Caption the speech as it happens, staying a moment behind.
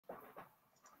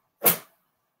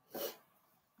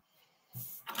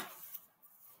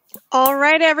All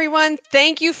right, everyone.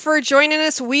 Thank you for joining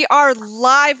us. We are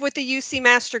live with the UC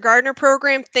Master Gardener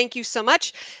program. Thank you so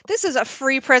much. This is a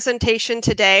free presentation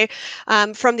today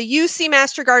from the UC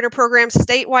Master Gardener program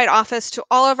statewide office to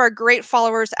all of our great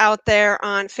followers out there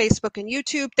on Facebook and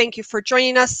YouTube. Thank you for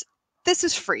joining us. This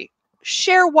is free.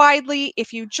 Share widely.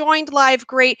 If you joined live,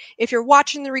 great. If you're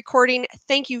watching the recording,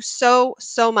 thank you so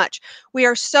much. We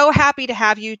are so happy to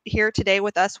have you here today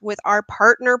with us with our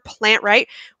partner, PlantRight.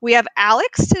 We have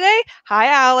Alex today. Hi,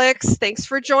 Alex. Thanks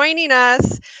for joining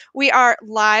us. We are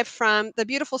live from the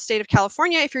beautiful state of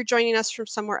California. If you're joining us from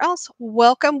somewhere else,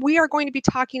 welcome. We are going to be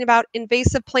talking about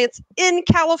invasive plants in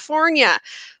California.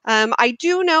 I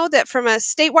do know that from a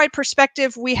statewide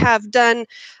perspective, we have done,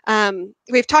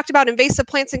 we've talked about invasive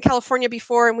plants in California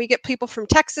before, and we get people from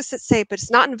Texas that say, but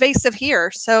it's not invasive here.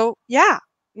 So yeah,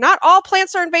 not all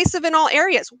plants are invasive in all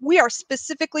areas. We are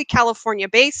specifically California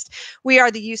based. We are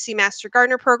the UC Master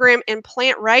Gardener program, and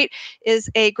PlantRight is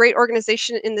a great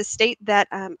organization in the state that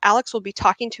Alex will be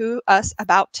talking to us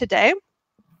about today.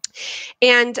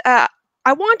 And I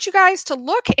want you guys to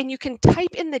look, and you can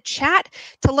type in the chat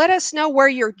to let us know where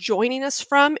you're joining us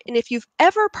from and if you've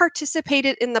ever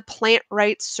participated in the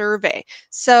PlantRight survey.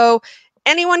 So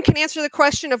anyone can answer the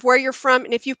question of where you're from,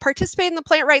 and if you've participated in the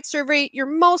PlantRight survey, you're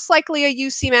most likely a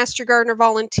UC Master Gardener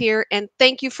volunteer, and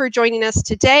thank you for joining us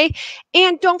today.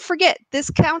 And don't forget, this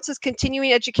counts as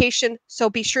continuing education, so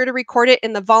be sure to record it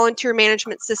in the volunteer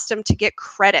management system to get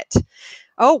credit.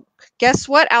 Oh, guess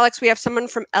what, Alex? We have someone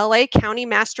from LA County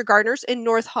Master Gardeners in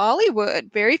North Hollywood.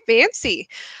 Very fancy.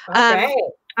 All right.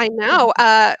 I know.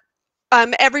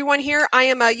 Everyone here, I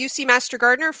am a UC Master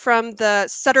Gardener from the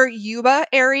Sutter Yuba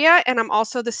area, and I'm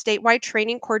also the statewide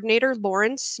training coordinator,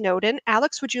 Lauren Snowden.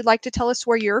 Alex, would you like to tell us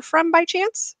where you're from by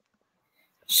chance?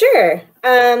 Sure.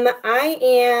 I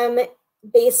am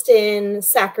based in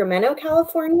Sacramento,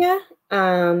 California,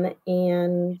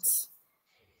 and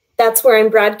that's where I'm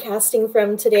broadcasting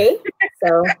from today.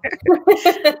 So.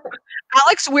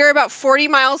 Alex, we're about 40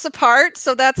 miles apart,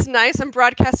 so that's nice. I'm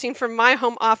broadcasting from my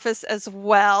home office as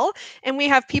well. And we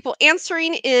have people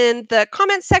answering in the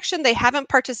comment section. They haven't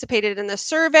participated in the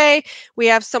survey. We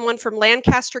have someone from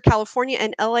Lancaster, California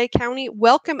and LA County.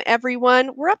 Welcome,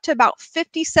 everyone. We're up to about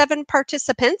 57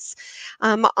 participants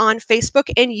on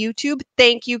Facebook and YouTube.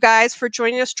 Thank you guys for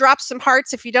joining us. Drop some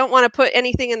hearts if you don't want to put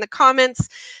anything in the comments.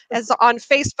 As on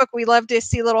Facebook, we love to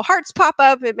see little hearts pop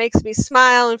up. It makes me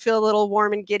smile and feel a little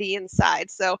warm and giddy inside.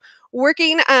 So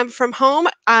working from home,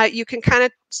 you can kind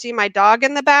of see my dog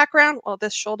in the background. Well,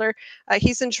 this shoulder,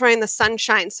 he's enjoying the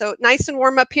sunshine. So nice and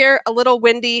warm up here, a little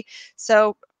windy.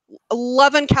 So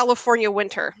loving California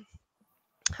winter.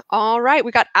 All right,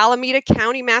 we got Alameda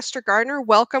County Master Gardener.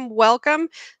 Welcome, welcome.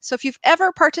 So if you've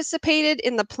ever participated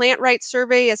in the PlantRight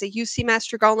survey as a UC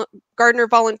Master Gardener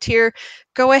volunteer,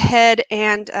 go ahead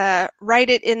and write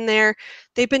it in there.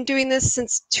 They've been doing this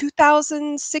since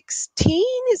 2016.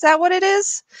 Is that what it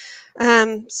is?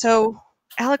 So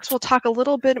Alex will talk a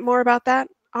little bit more about that.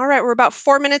 All right, we're about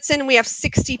 4 minutes in and we have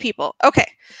 60 people. Okay.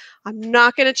 I'm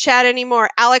not going to chat anymore.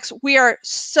 Alex, we are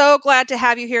so glad to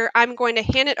have you here. I'm going to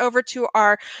hand it over to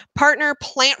our partner,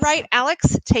 PlantRight.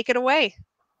 Alex, take it away.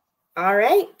 All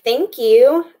right. Thank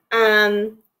you.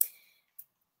 I'm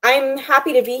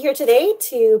happy to be here today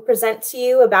to present to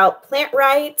you about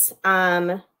PlantRight,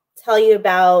 tell you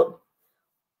about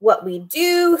what we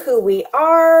do, who we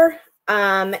are,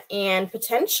 and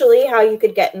potentially how you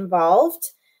could get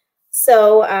involved.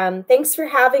 So thanks for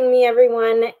having me,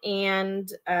 everyone, and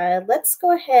let's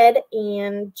go ahead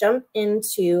and jump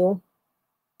into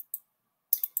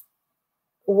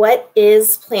what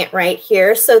is PlantRight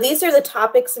here. So these are the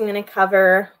topics I'm going to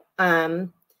cover,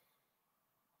 and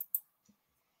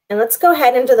let's go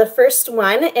ahead into the first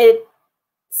one. It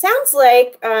sounds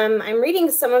like I'm reading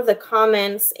some of the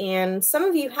comments, and some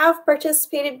of you have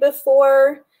participated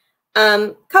before.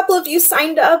 A couple of you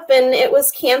signed up and it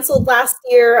was canceled last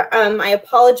year. I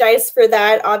apologize for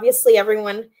that. Obviously,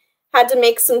 everyone had to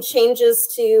make some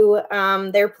changes to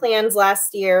their plans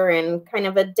last year and kind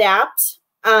of adapt.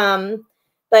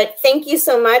 But thank you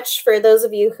so much for those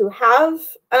of you who have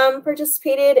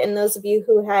participated and those of you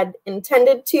who had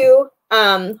intended to.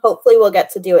 Hopefully, we'll get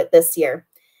to do it this year.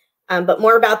 But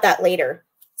more about that later.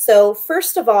 So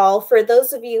first of all, for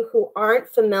those of you who aren't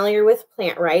familiar with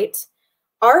PlantRight,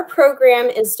 our program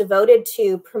is devoted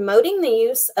to promoting the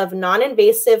use of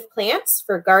non-invasive plants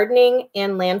for gardening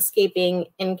and landscaping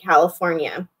in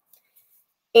California.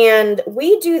 And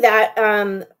we do that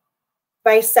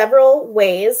by several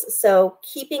ways. So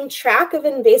keeping track of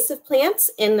invasive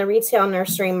plants in the retail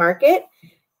nursery market,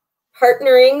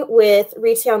 partnering with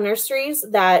retail nurseries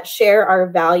that share our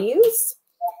values,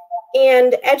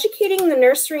 and educating the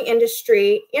nursery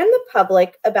industry and the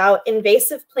public about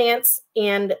invasive plants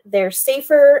and their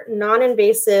safer,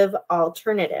 non-invasive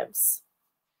alternatives.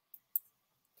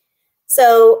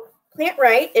 So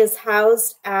PlantRight is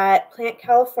housed at Plant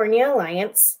California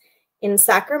Alliance in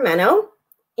Sacramento.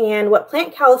 And what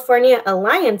Plant California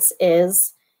Alliance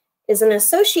is an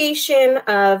association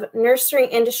of nursery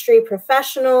industry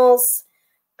professionals.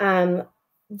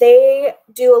 They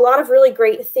do a lot of really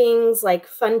great things like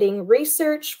funding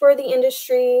research for the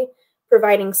industry,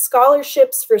 providing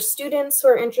scholarships for students who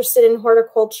are interested in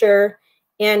horticulture,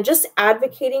 and just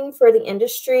advocating for the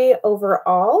industry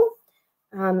overall.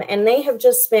 And they have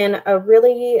just been a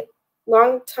really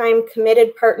long-time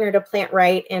committed partner to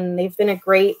PlantRight, and they've been a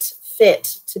great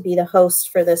fit to be the host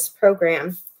for this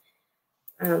program.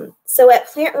 So at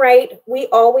PlantRight, we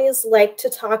always like to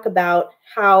talk about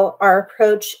how our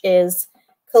approach is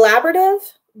collaborative,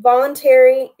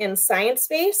 voluntary, and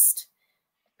science-based.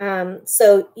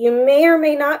 So you may or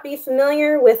may not be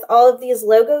familiar with all of these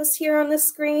logos here on the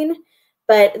screen,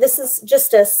 but this is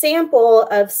just a sample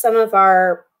of some of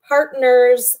our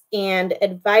partners and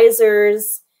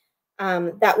advisors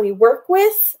that we work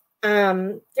with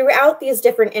throughout these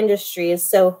different industries.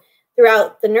 So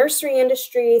throughout the nursery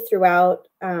industry, throughout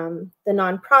the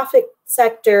nonprofit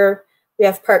sector, we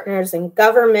have partners in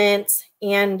government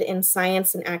and in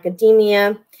science and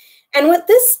academia. And what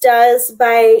this does,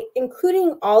 by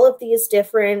including all of these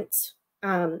different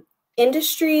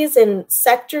industries and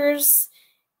sectors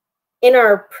in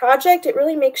our project, it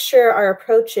really makes sure our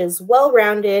approach is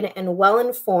well-rounded and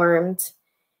well-informed.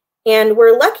 And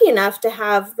we're lucky enough to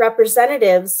have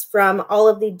representatives from all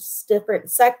of these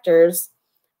different sectors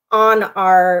on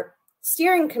our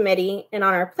steering committee and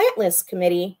on our plant list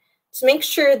committee to make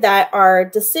sure that our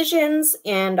decisions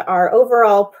and our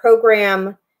overall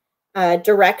program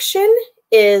direction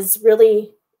is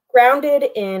really grounded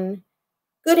in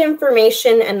good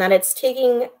information, and that it's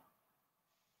taking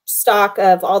stock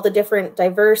of all the different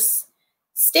diverse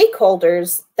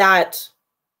stakeholders that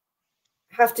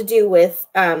have to do with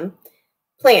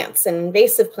plants and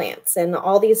invasive plants and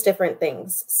all these different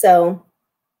things. So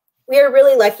we are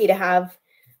really lucky to have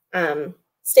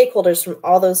stakeholders from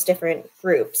all those different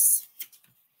groups.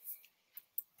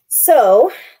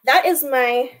 So that is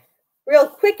my real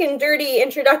quick and dirty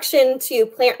introduction to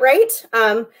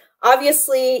PlantRight.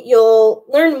 Obviously, you'll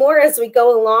learn more as we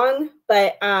go along,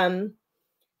 but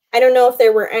I don't know if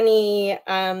there were any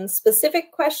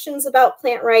specific questions about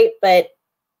PlantRight, but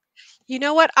You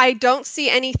know what? I don't see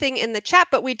anything in the chat,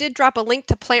 but we did drop a link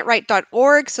to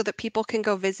plantright.org so that people can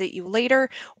go visit you later.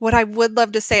 What I would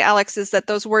love to say, Alex, is that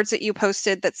those words that you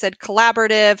posted that said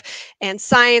collaborative and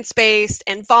science-based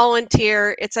and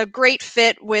volunteer, it's a great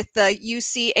fit with the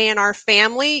UC A&R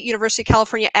family, University of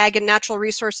California Ag and Natural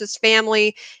Resources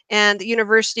family, and the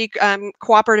University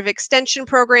Cooperative Extension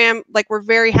Program. Like, we're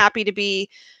very happy to be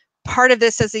part of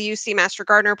this as a UC Master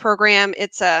Gardener program.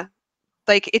 It's a,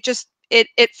 like, it just,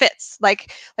 it fits.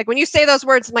 Like when you say those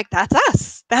words, I'm like, that's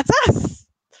us. That's us.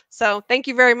 So thank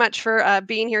you very much for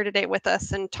being here today with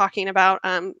us and talking about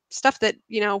stuff that,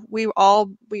 you know, we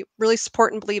really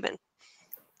support and believe in.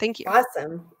 Thank you.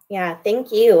 Awesome. Yeah,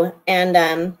 thank you.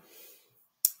 And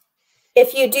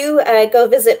if you do go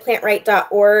visit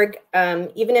plantright.org,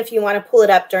 even if you want to pull it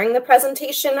up during the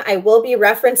presentation, I will be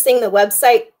referencing the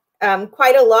website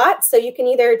quite a lot. So you can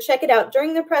either check it out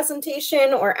during the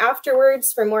presentation or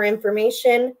afterwards for more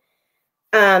information.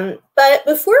 But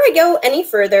before I go any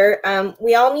further,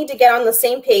 we all need to get on the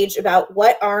same page about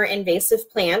what are invasive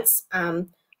plants.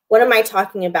 What am I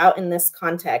talking about in this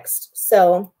context?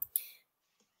 So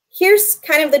here's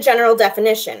kind of the general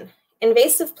definition.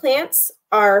 Invasive plants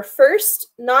are first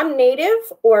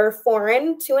non-native or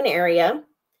foreign to an area.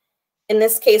 In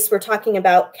this case, we're talking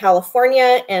about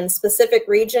California and specific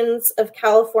regions of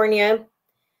California.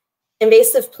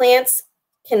 Invasive plants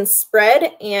can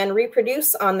spread and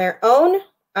reproduce on their own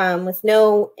with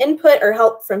no input or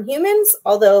help from humans,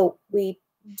 although we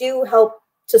do help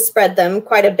to spread them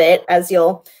quite a bit, as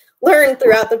you'll learn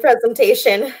throughout the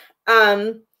presentation.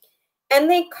 And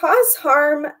they cause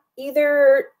harm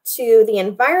either to the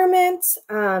environment,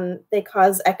 they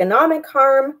cause economic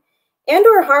harm, and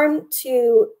or harm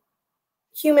to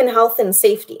human health and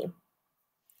safety.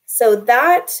 So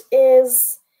that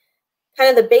is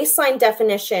kind of the baseline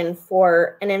definition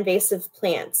for an invasive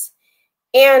plant.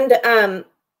 And I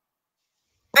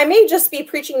may just be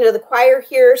preaching to the choir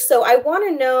here, so I want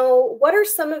to know, what are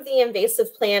some of the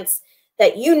invasive plants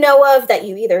that you know of that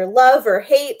you either love or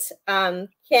hate?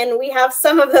 Can we have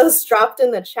some of those dropped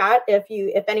in the chat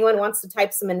if anyone wants to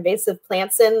type some invasive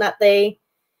plants in that they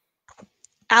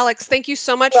Alex, thank you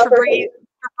so much love for or bringing hate?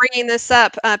 for bringing this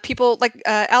up. People, like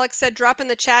Alex said, drop in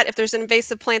the chat if there's an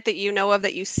invasive plant that you know of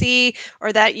that you see,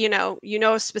 or that you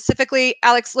know specifically.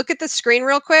 Alex, look at the screen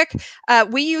real quick.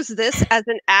 We use this as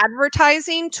an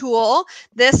advertising tool,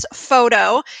 this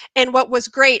photo. And what was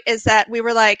great is that we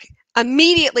were like,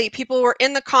 immediately people were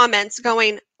in the comments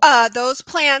going, those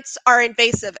plants are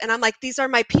invasive. And I'm like, these are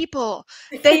my people.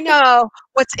 They know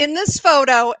what's in this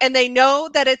photo and they know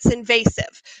that it's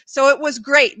invasive. So it was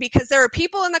great because there are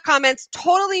people in the comments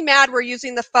totally mad we're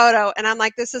using the photo. And I'm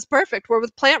like, this is perfect. We're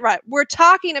with PlantRight. We're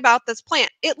talking about this plant.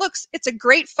 It's a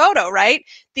great photo, right?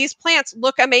 These plants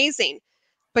look amazing.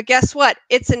 But guess what?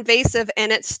 It's invasive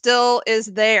and it still is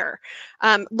there,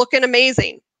 looking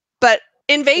amazing, but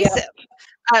invasive. Yeah.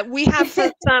 We have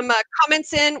some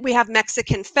comments in. We have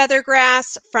Mexican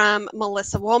feathergrass from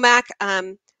Melissa Womack.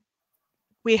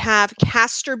 We have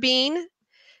castor bean,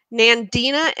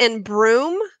 Nandina and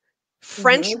broom,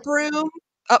 French broom,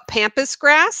 pampas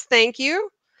grass. Thank you.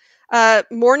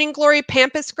 Morning glory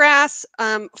pampas grass,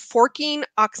 forking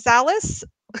oxalis.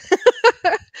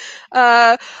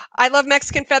 I love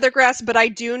Mexican feathergrass, but I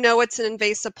do know it's an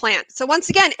invasive plant. So once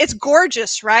again, it's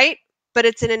gorgeous, right? But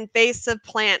it's an invasive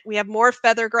plant. We have more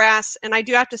feathergrass, and I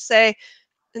do have to say,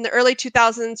 in the early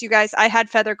 2000s, you guys, I had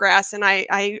feathergrass, and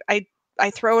I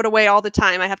throw it away all the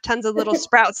time. I have tons of little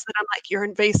sprouts that I'm like, you're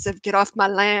invasive, get off my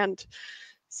land.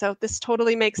 So this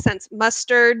totally makes sense.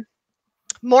 Mustard,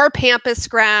 more pampas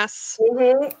grass.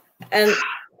 And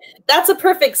that's a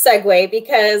perfect segue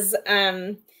because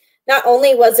not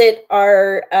only was it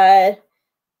our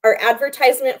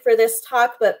advertisement for this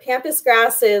talk, but pampas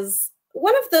grass is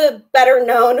one of the better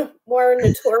known, more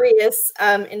notorious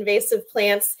invasive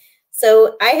plants.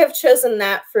 So I have chosen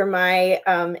that for my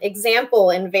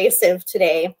example invasive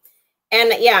today.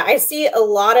 And yeah, I see a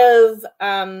lot of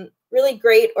really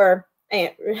great or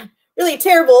really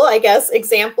terrible, I guess,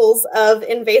 examples of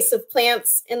invasive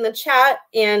plants in the chat.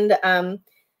 And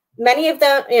many of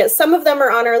them, some of them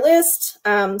are on our list,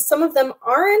 some of them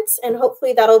aren't, and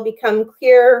hopefully that'll become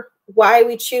clear why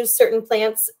we choose certain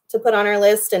plants to put on our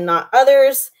list and not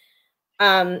others.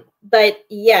 But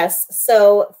yes,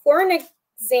 so for an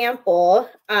example,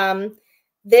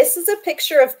 this is a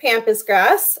picture of pampas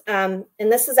grass, and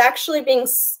this is actually being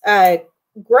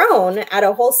grown at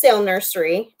a wholesale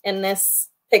nursery in this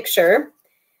picture.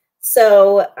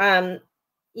 So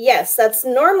yes, that's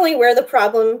normally where the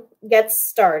problem gets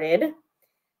started.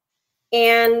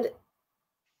 And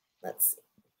let's see.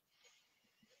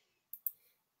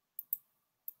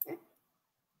 Okay.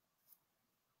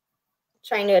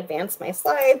 Trying to advance my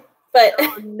slide, but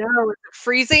oh no, is it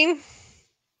freezing?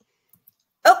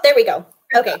 Oh, there we go.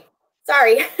 Okay,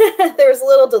 sorry, there was a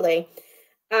little delay.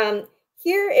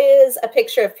 Here is a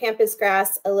picture of pampas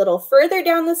grass a little further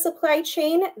down the supply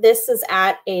chain. This is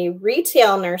at a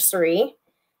retail nursery.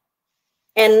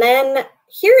 And then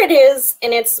here it is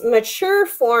in its mature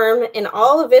form in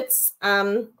all of its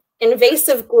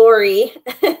invasive glory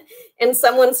in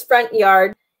someone's front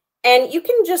yard. And you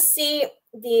can just see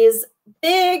these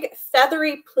big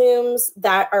feathery plumes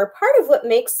that are part of what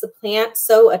makes the plant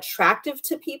so attractive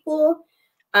to people.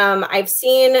 I've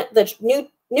seen the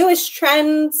newest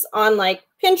trends on like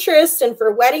Pinterest and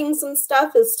for weddings and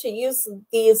stuff is to use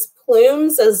these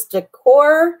plumes as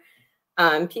decor.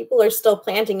 People are still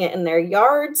planting it in their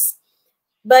yards.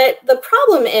 But the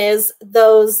problem is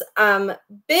those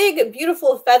big,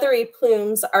 beautiful feathery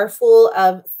plumes are full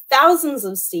of thousands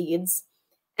of seeds.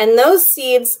 And those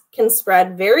seeds can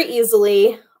spread very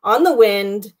easily on the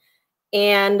wind,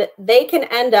 and they can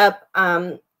end up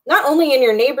not only in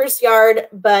your neighbor's yard,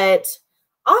 but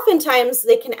oftentimes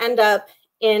they can end up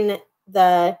in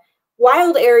the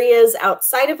wild areas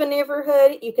outside of a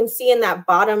neighborhood. You can see in that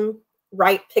bottom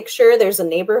right picture, there's a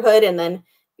neighborhood, and then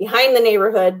behind the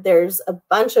neighborhood, there's a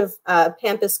bunch of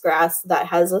pampas grass that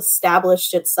has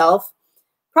established itself,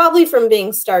 probably from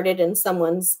being started in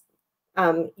someone's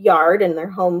yard and their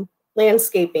home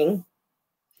landscaping.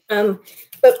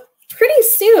 But pretty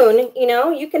soon,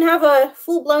 you can have a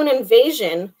full-blown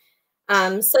invasion,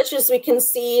 such as we can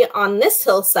see on this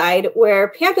hillside where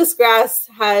pampas grass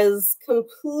has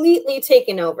completely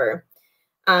taken over.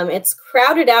 It's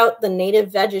crowded out the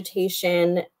native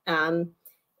vegetation.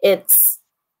 It's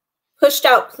pushed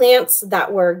out plants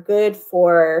that were good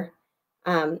for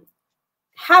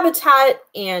habitat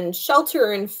and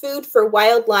shelter and food for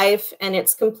wildlife, and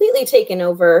it's completely taken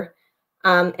over.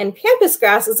 And pampas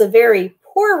grass is a very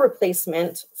poor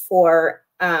replacement for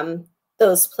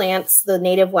those plants, the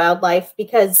native wildlife,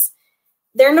 because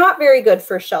they're not very good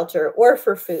for shelter or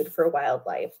for food for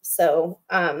wildlife. So,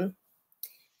 and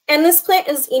this plant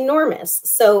is enormous.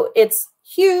 So it's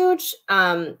huge.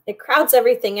 It crowds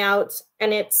everything out,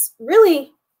 and it's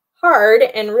really hard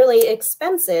and really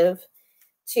expensive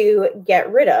to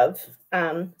get rid of.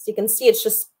 So you can see it's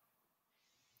just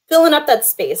filling up that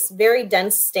space, very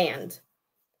dense stand.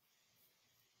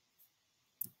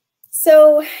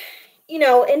 So, you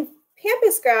know, in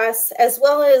pampas grass, as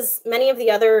well as many of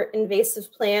the other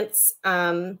invasive plants,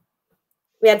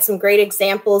 we had some great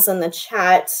examples in the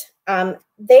chat.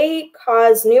 They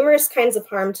cause numerous kinds of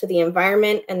harm to the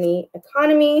environment and the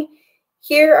economy.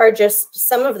 Here are just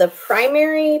some of the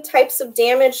primary types of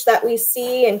damage that we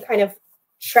see and kind of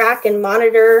track and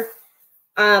monitor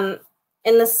in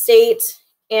the state.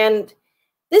 And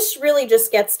this really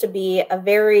just gets to be a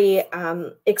very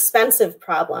expensive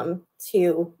problem,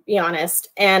 to be honest.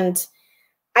 And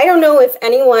I don't know if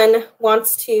anyone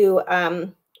wants to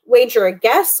wager a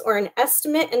guess or an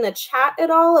estimate in the chat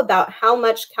at all about how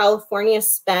much California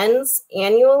spends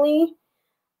annually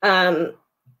on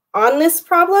this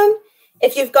problem.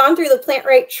 If you've gone through the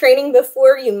PlantRight training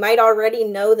before, you might already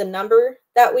know the number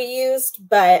that we used,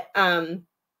 but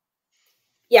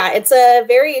yeah, it's a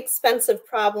very expensive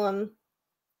problem.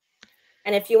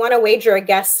 And if you want to wager a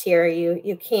guess here,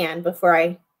 you can before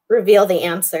I reveal the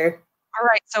answer. All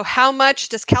right, so how much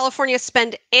does California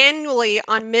spend annually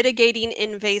on mitigating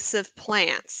invasive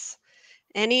plants?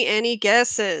 Any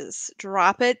guesses?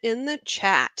 Drop it in the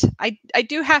chat. I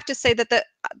do have to say that the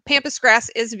pampas grass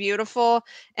is beautiful,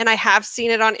 and I have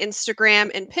seen it on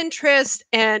Instagram and Pinterest,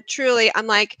 and truly I'm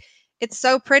like, it's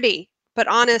so pretty, but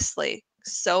honestly,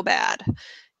 so bad.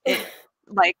 It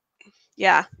like,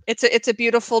 yeah, it's a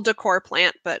beautiful decor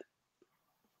plant, but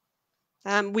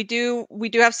we do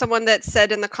have someone that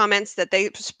said in the comments that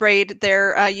they sprayed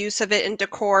their use of it in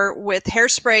decor with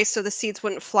hairspray so the seeds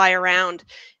wouldn't fly around.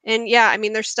 And yeah, I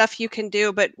mean, there's stuff you can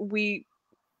do, but we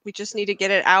just need to get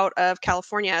it out of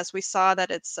California, as we saw that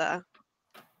it's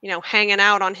you know, hanging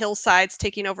out on hillsides,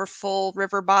 taking over full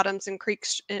river bottoms and creek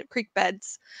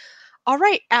beds. All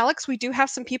right, Alex, we do have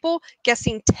some people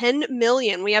guessing 10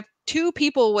 million. We have 2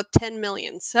 people with 10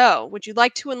 million. So would you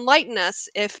like to enlighten us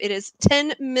if it is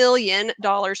 $10 million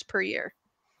per year?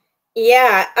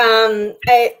 Yeah,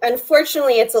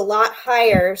 unfortunately, it's a lot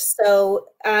higher. So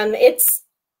it's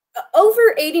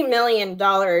over $80 million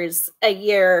a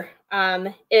year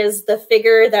is the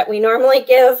figure that we normally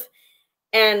give.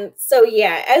 And so,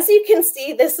 yeah, as you can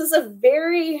see, this is a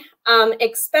very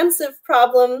expensive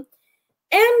problem.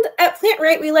 And at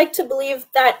PlantRight, we like to believe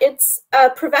that it's a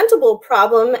preventable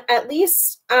problem, at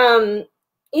least, you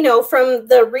know, from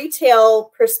the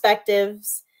retail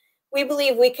perspectives. We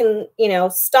believe we can, you know,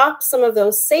 stop some of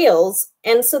those sales.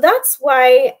 And so that's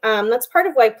why, that's part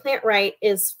of why PlantRight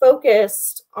is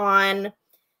focused on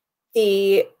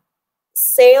the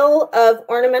sale of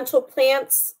ornamental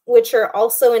plants, which are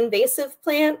also invasive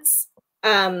plants.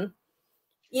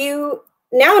 You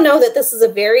now know that this is a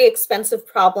very expensive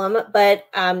problem, but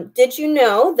did you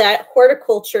know that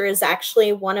horticulture is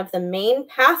actually one of the main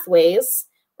pathways,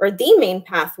 or the main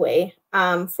pathway,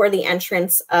 for the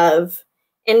entrance of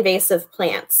invasive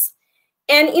plants?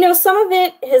 And, you know, some of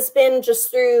it has been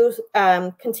just through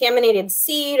contaminated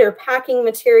seed or packing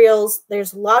materials.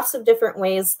 There's lots of different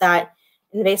ways that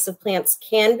invasive plants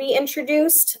can be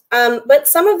introduced, but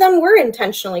some of them were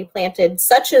intentionally planted,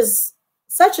 such as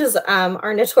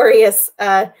our notorious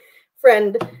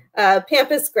friend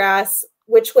pampas grass,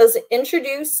 which was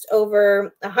introduced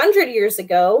over 100 years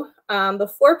ago,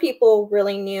 before people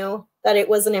really knew that it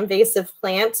was an invasive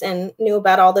plant and knew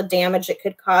about all the damage it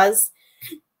could cause.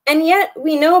 And yet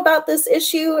we know about this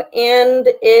issue, and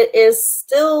it is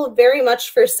still very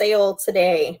much for sale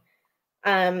today.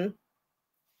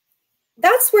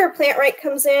 That's where PlantRight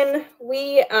comes in.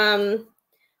 We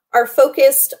are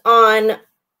focused on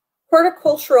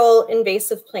horticultural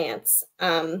invasive plants.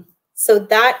 So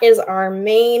that is our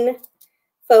main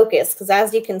focus, because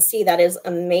as you can see, that is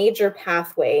a major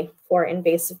pathway for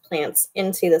invasive plants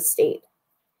into the state.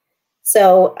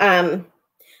 So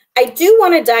I do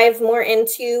want to dive more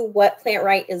into what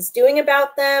PlantRight is doing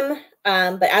about them.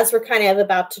 But as we're kind of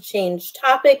about to change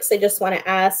topics, I just want to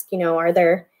ask, you know, are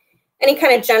there any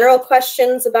kind of general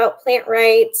questions about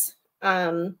PlantRight?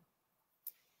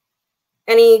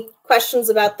 Any questions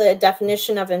about the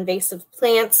definition of invasive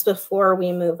plants before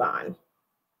we move on?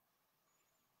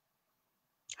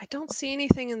 I don't see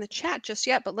anything in the chat just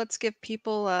yet, but let's give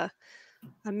people a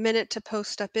minute to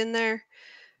post up in there.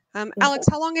 Alex,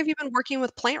 how long have you been working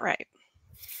with PlantRight?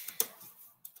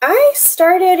 I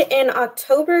started in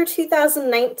October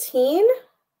 2019,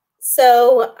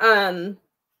 so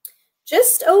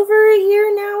just over a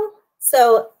year now.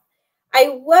 So I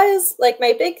was, like,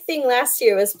 my big thing last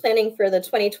year was planning for the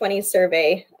 2020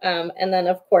 survey. And then,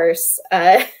 of course,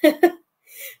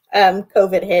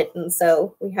 COVID hit. And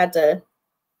so we had to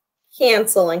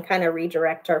cancel and kind of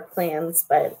redirect our plans.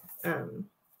 But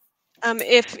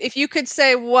if you could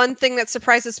say one thing that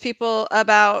surprises people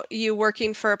about you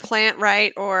working for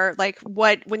PlantRight, or like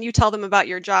when you tell them about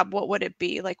your job, what would it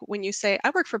be? Like when you say,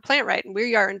 I work for PlantRight and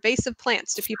we are invasive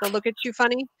plants, do people look at you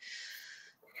funny?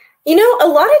 You know, a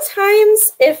lot of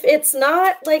times, if it's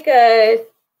not like a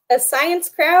science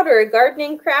crowd or a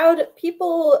gardening crowd,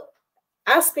 people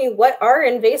ask me, what are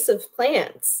invasive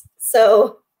plants?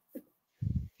 So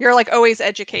you're like always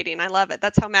educating. I love it.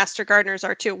 That's how master gardeners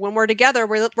are too. When we're together,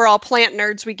 we're all plant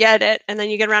nerds. We get it. And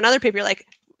then you get around other people, you're like,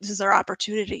 this is our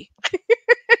opportunity.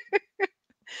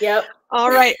 Yep. All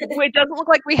right. It doesn't look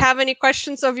like we have any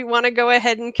questions. So if you want to go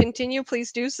ahead and continue,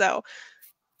 please do so.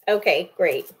 Okay,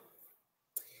 great.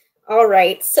 All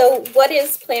right. So what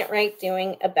is PlantRight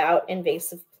doing about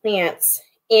invasive plants?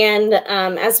 And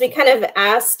as we kind of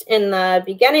asked in the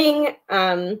beginning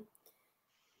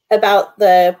about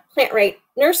the PlantRight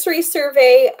nursery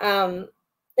survey,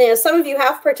 you know, some of you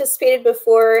have participated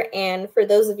before, and for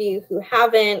those of you who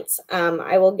haven't,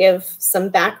 I will give some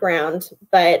background.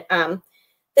 But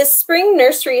this spring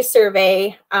nursery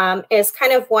survey is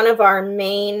kind of one of our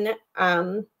main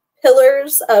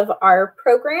pillars of our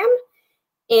program.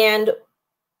 And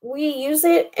we use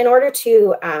it in order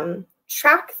to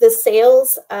track the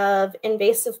sales of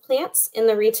invasive plants in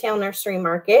the retail nursery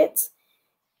market.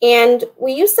 And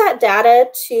we use that data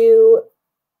to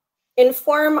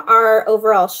inform our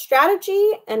overall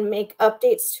strategy and make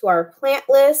updates to our plant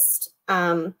list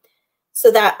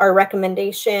so that our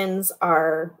recommendations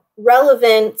are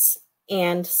relevant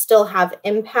and still have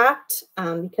impact,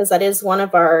 because that is one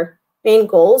of our main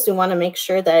goals. We want to make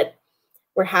sure that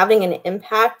we're having an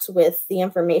impact with the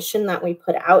information that we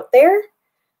put out there.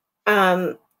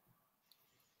 And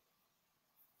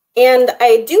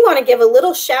I do want to give a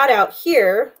little shout out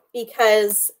here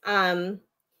because the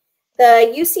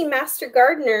UC Master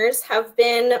Gardeners have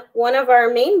been one of our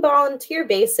main volunteer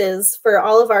bases for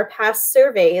all of our past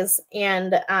surveys.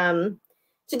 And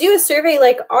to do a survey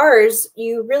like ours,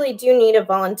 you really do need a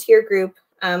volunteer group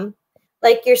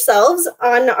like yourselves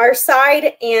on our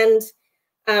side. And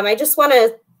I just want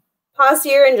to pause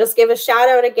here and just give a shout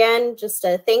out again, just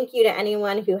a thank you to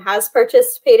anyone who has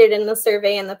participated in the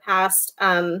survey in the past.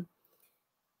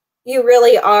 You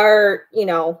really are, you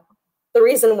know, the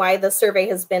reason why the survey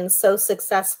has been so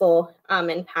successful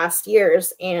in past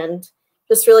years, and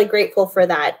just really grateful for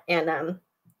that. And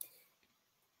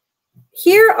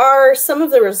here are some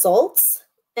of the results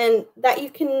and that you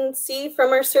can see from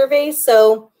our survey.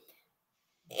 So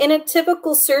in a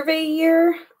typical survey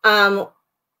year,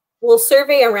 we'll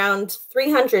survey around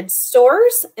 300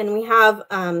 stores, and we have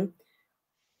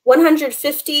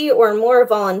 150 or more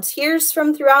volunteers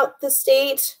from throughout the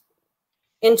state.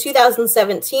 In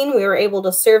 2017, we were able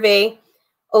to survey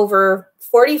over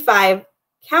 45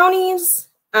 counties.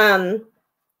 And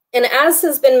as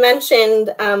has been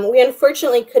mentioned, we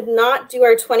unfortunately could not do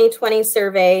our 2020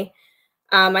 survey.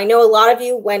 I know a lot of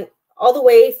you went all the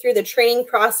way through the training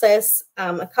process.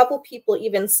 A couple people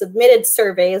even submitted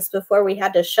surveys before we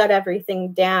had to shut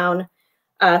everything down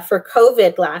for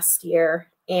COVID last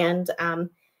year. And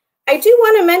I do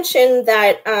want to mention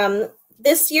that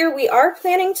this year we are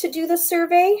planning to do the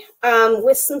survey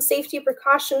with some safety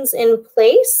precautions in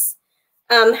place.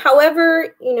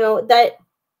 However, you know, that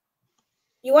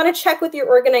you want to check with your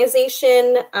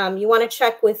organization, you want to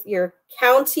check with your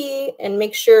county and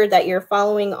make sure that you're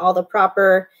following all the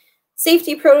proper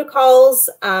safety protocols.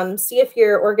 See if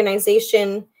your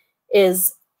organization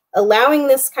is allowing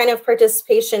this kind of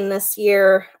participation this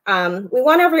year. We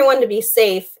want everyone to be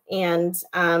safe and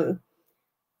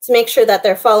to make sure that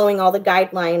they're following all the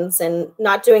guidelines and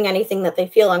not doing anything that they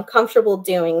feel uncomfortable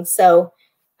doing. So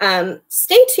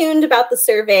stay tuned about the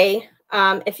survey.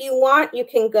 If you want, you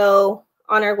can go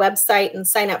on our website and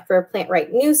sign up for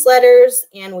PlantRight newsletters,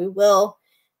 and we will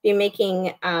be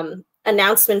making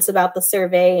announcements about the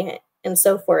survey and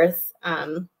so forth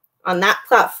on that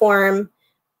platform.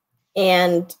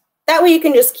 And that way you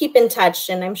can just keep in touch,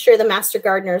 and I'm sure the Master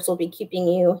Gardeners will be keeping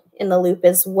you in the loop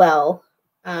as well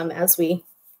as we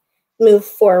move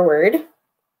forward.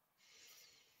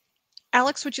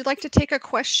 Alex, would you like to take a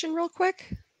question real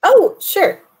quick? Oh,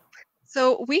 sure.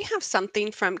 So we have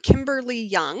something from Kimberly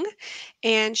Young,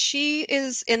 and she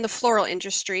is in the floral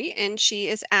industry, and she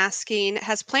is asking,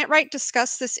 has PlantRight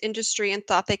discussed this industry and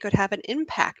thought they could have an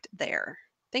impact there?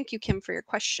 Thank you, Kim, for your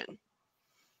question.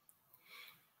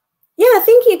 Yeah,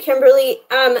 thank you, Kimberly.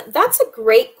 That's a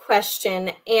great question,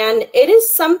 and it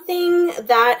is something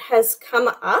that has come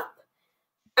up,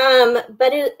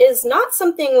 but it is not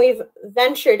something we've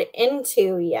ventured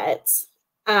into yet.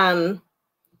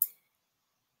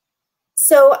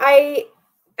 So I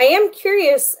am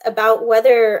curious about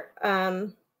whether I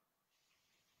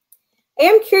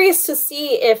am curious to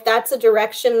see if that's a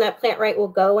direction that PlantRight will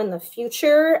go in the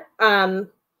future.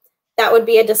 That would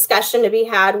be a discussion to be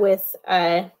had with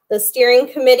the steering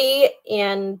committee,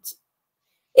 and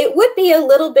it would be a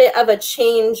little bit of a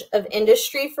change of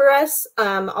industry for us.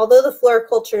 Although the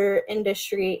floriculture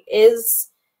industry is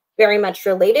very much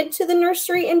related to the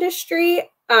nursery industry,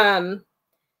 so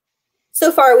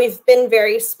far we've been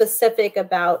very specific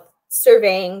about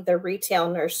surveying the retail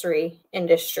nursery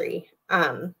industry,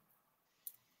 and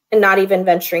not even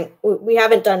venturing. We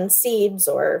haven't done seeds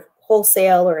or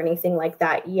wholesale or anything like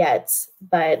that yet,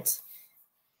 but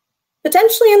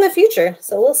potentially in the future.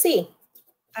 So we'll see.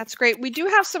 That's great. We do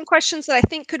have some questions that I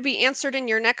think could be answered in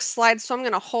your next slide, so I'm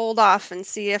going to hold off and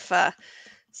see if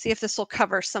this will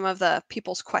cover some of the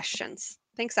people's questions.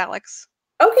 Thanks, Alex.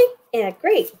 Okay, yeah,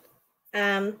 great.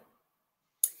 All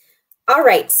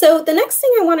right, so the next thing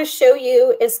I want to show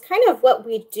you is kind of what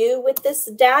we do with this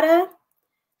data,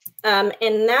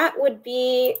 and that would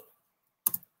be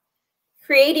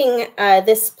creating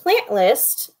this plant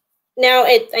list. Now,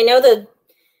 I know the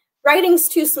writing's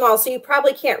too small, so you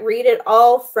probably can't read it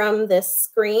all from this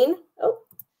screen. Oh,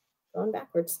 going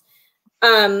backwards.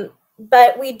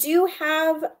 But we do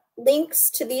have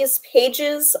links to these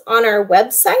pages on our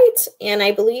website, and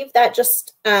I believe that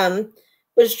just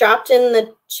was dropped in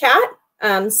the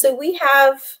chat. So we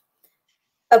have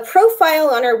a profile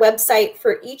on our website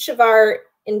for each of our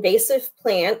invasive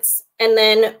plants, and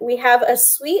then we have a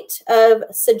suite of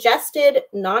suggested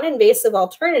non-invasive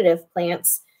alternative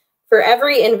plants for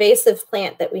every invasive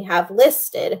plant that we have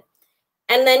listed.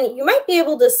 And then you might be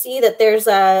able to see that there's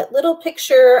a little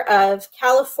picture of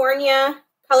California,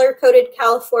 color-coded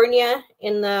California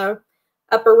in the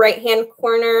upper right-hand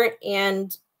corner,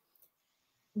 and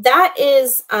that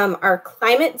is our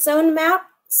climate zone map.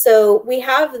 So we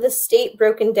have the state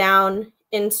broken down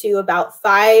into about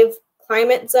 5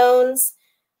 climate zones.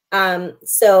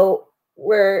 So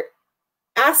we're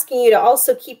asking you to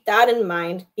also keep that in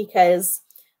mind, because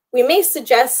we may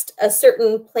suggest a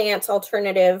certain plant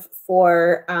alternative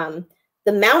for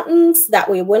the mountains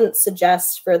that we wouldn't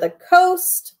suggest for the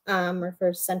coast, or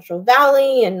for Central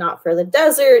Valley, and not for the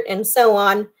desert, and so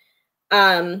on.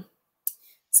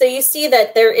 So you see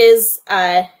that there is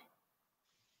kind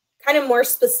of more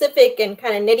specific and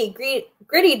kind of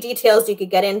nitty-gritty details you could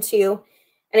get into.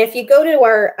 And if you go to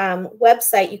our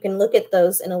website, you can look at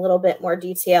those in a little bit more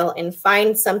detail and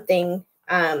find something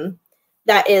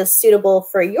that is suitable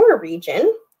for your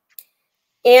region.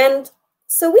 And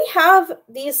so we have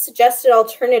these suggested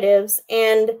alternatives,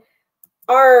 and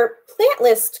our plant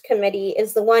list committee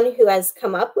is the one who has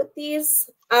come up with these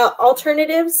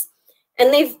alternatives,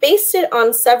 and they've based it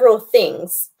on several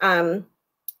things.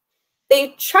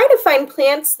 They try to find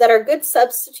plants that are good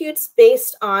substitutes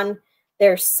based on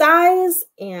their size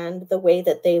and the way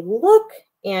that they look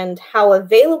and how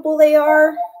available they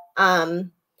are,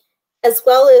 as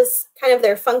well as kind of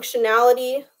their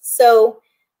functionality. So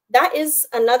that is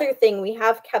another thing we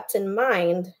have kept in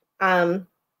mind. So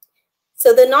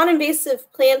the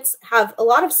non-invasive plants have a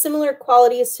lot of similar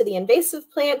qualities to the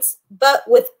invasive plants, but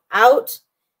without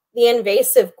the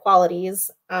invasive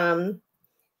qualities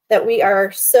that we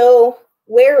are so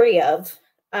wary of.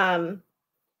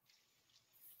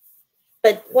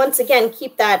 But once again,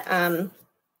 keep that kind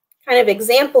of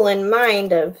example in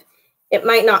mind of it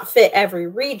might not fit every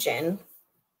region.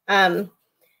 I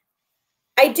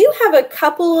do have a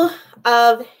couple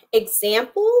of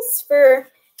examples for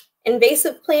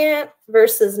invasive plant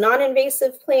versus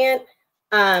non-invasive plant.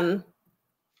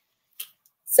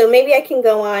 So maybe I can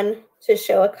go on to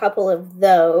show a couple of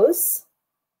those.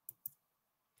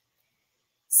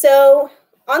 So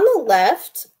on the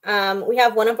left, we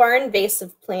have one of our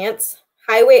invasive plants,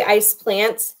 highway ice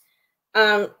plants,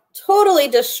 totally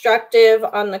destructive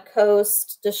on the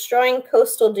coast, destroying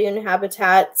coastal dune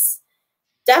habitats,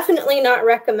 definitely not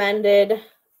recommended.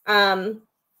 And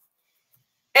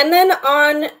then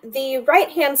on the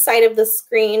right-hand side of the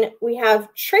screen, we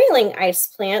have trailing ice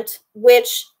plant,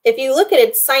 which if you look at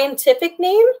its scientific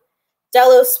name,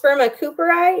 Delosperma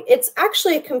cooperi, it's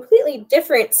actually a completely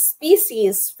different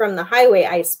species from the highway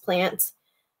ice plant.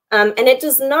 And it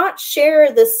does not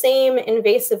share the same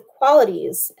invasive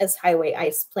qualities as highway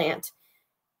ice plant.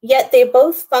 Yet they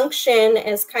both function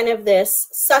as kind of this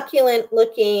succulent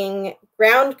looking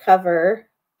ground cover.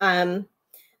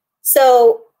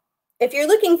 So if you're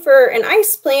looking for an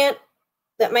ice plant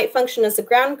that might function as a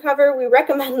ground cover, we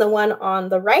recommend the one on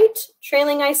the right,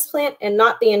 trailing ice plant, and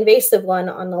not the invasive one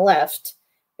on the left,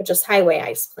 which is highway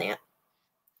ice plant.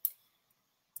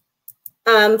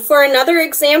 For another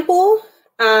example,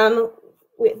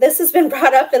 this has been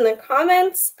brought up in the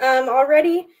comments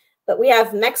already, but we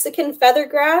have Mexican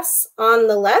feathergrass on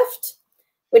the left,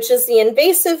 which is the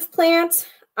invasive plant.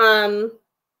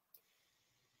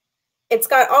 It's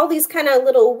got all these kind of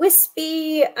little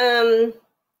wispy,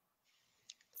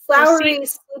 flowery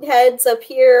seed heads up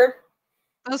here.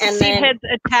 Those seed heads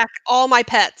attack all my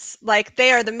pets. Like,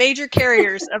 they are the major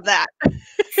carriers of that.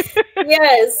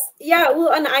 Yes. Yeah.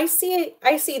 Well, and I see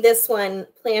this one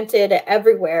planted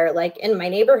everywhere, like in my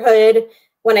neighborhood.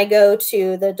 When I go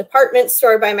to the department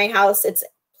store by my house, it's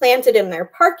planted in their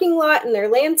parking lot and their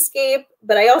landscape.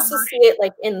 But I also see it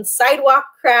like in sidewalk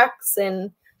cracks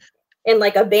and in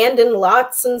like abandoned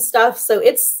lots and stuff. So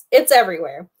it's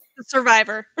everywhere. A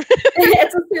survivor.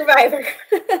 It's a survivor.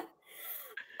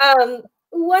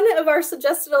 One of our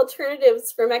suggested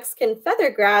alternatives for Mexican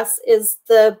feathergrass is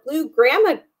the blue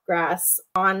grama grass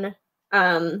on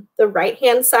the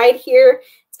right-hand side here.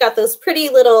 It's got those pretty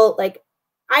little like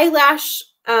eyelash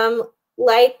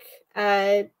like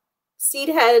seed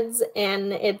heads,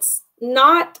 and it's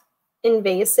not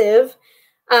invasive.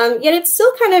 Yet it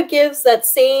still kind of gives that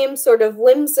same sort of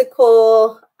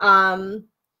whimsical,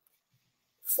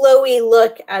 flowy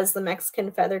look as the Mexican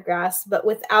feathergrass, but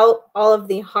without all of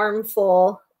the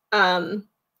harmful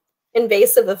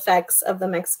invasive effects of the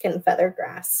Mexican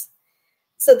feathergrass.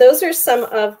 So those are some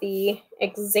of the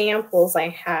examples I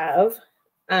have.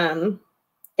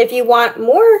 If you want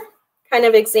more kind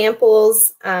of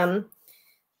examples, I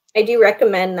do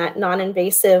recommend that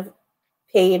non-invasive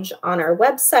page on our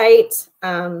website.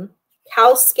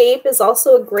 Calscape is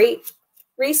also a great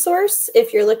resource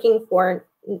if you're looking for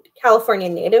California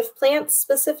native plants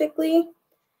specifically.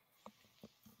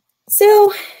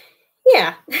 So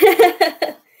yeah.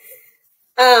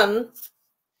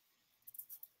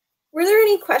 Were there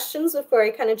any questions before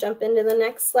I kind of jump into the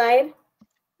next slide?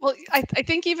 Well, I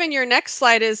think even your next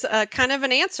slide is kind of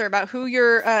an answer about who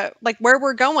you're, like where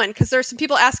we're going, because there's some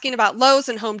people asking about Lowe's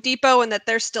and Home Depot and that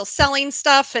they're still selling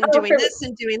stuff and doing this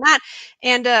and doing that.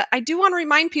 And I do want to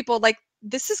remind people, like,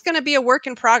 this is going to be a work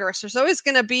in progress. There's always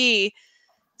going to be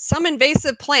some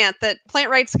invasive plant that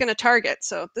PlantRight's going to target.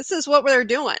 So this is what they're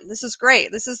doing. This is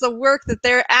great. This is the work that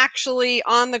they're actually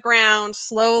on the ground,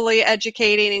 slowly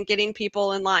educating and getting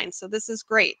people in line. So this is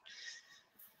great.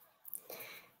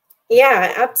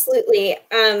 Yeah, absolutely.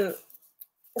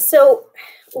 So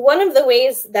one of the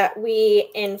ways that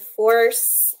we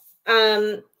enforce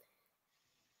the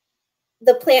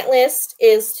plant list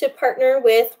is to partner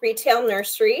with retail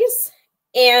nurseries.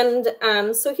 And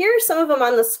so here are some of them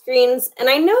on the screens. And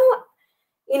I know,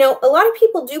 you know, a lot of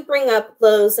people do bring up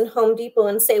Lowe's and Home Depot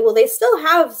and say, well, they still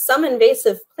have some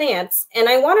invasive plants. And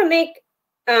I want to make,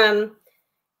 I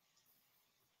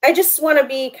just want to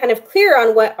be kind of clear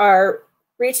on what our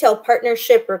retail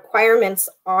partnership requirements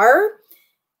are.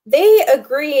 They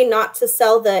agree not to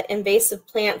sell the invasive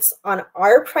plants on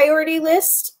our priority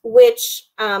list, which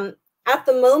at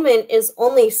the moment is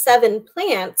only 7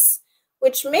 plants,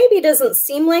 which maybe doesn't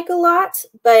seem like a lot,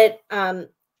 but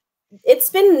it's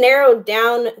been narrowed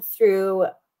down through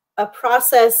a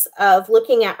process of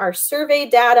looking at our survey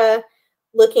data,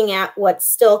 looking at what's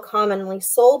still commonly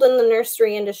sold in the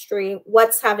nursery industry,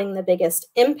 what's having the biggest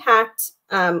impact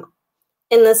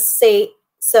in the state.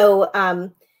 So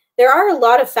there are a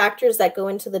lot of factors that go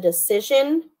into the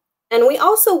decision. And we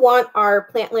also want our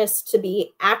plant list to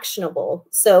be actionable.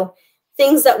 So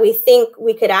things that we think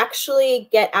we could actually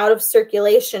get out of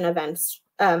circulation eventually.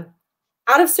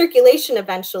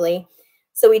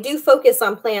 So we do focus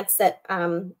on plants that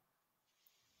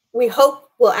we hope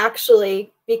will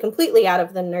actually be completely out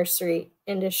of the nursery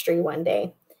industry one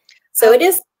day. So it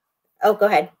is, oh, go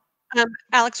ahead.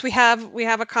 Alex, we have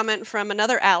a comment from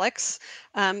another Alex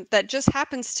that just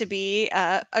happens to be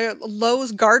a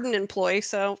Lowe's garden employee.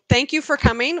 So thank you for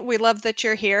coming. We love that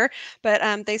you're here.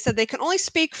 But they said they can only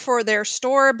speak for their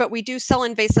store, but we do sell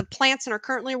invasive plants and are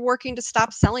currently working to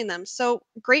stop selling them. So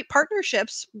great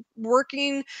partnerships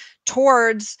working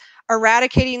towards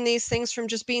eradicating these things from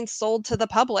just being sold to the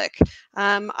public.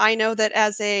 I know that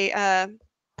as a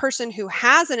person who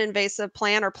has an invasive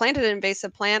plant or planted an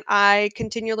invasive plant, I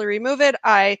continually remove it.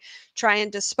 I try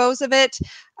and dispose of it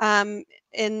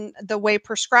in the way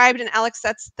prescribed. And Alex,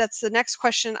 that's the next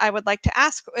question I would like to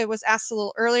ask. It was asked a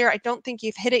little earlier. I don't think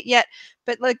you've hit it yet,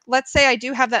 but like, let's say I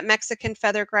do have that Mexican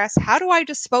feathergrass. How do I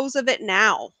dispose of it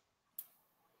now?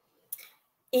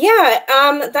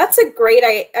 Yeah, that's a great,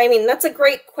 I mean, that's a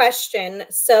great question.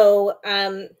 So,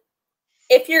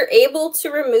 if you're able to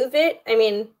remove it, I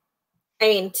mean,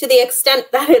 to the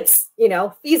extent that it's,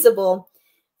 feasible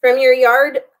from your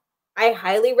yard, I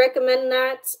highly recommend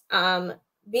that.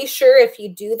 Be sure if you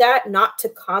do that, not to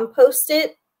compost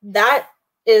it. That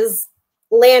is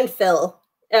landfill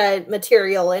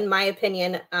material, in my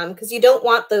opinion, because you don't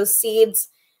want those seeds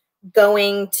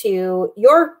going to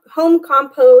your home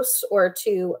compost or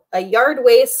to a yard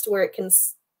waste where it can,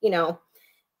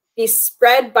 be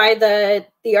spread by the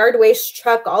yard waste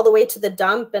truck all the way to the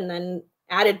dump and then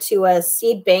added to a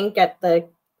seed bank at the,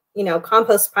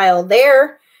 compost pile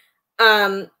there.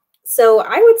 So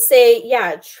I would say,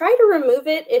 yeah, try to remove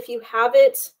it if you have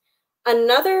it.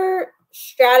 Another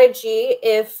strategy,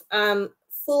 if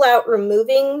full out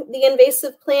removing the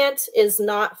invasive plant is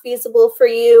not feasible for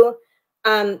you,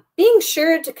 being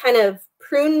sure to kind of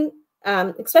prune,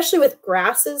 especially with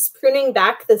grasses, pruning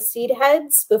back the seed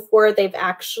heads before they've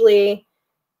actually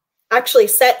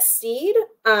set seed,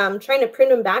 trying to prune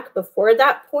them back before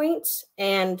that point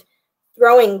and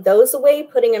throwing those away,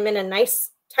 putting them in a nice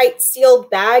tight sealed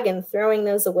bag and throwing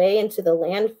those away into the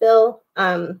landfill.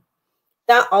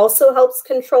 That also helps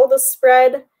control the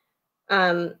spread.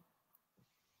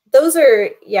 Those are,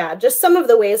 yeah, just some of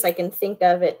the ways I can think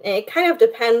of it. It kind of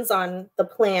depends on the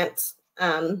plant.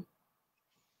 But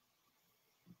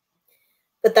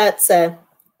that's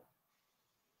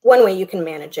one way you can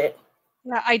manage it.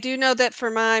 Yeah, I do know that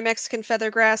for my Mexican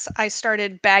feathergrass, I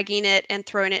started bagging it and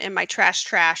throwing it in my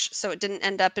trash so it didn't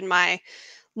end up in my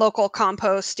local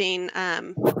composting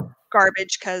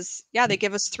garbage because, yeah, they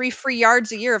give us 3 free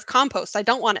yards a year of compost. I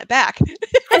don't want it back.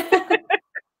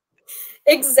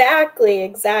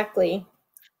 Exactly.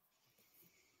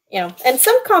 And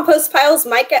some compost piles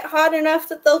might get hot enough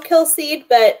that they'll kill seed,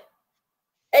 but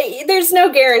there's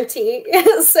no guarantee.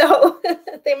 So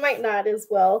they might not as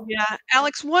well. Yeah,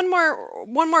 Alex, one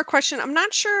more question. I'm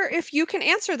not sure if you can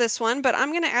answer this one, but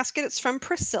I'm going to ask it. It's from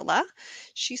Priscilla.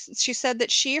 She said that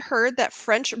she heard that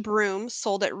French brooms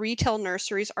sold at retail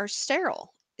nurseries are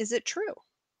sterile. Is it true?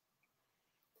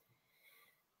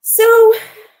 So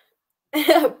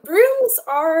brooms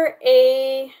are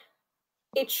a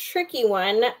tricky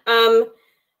one.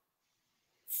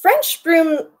 French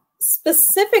broom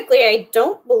specifically, I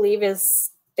don't believe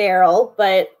is sterile,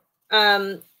 but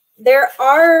there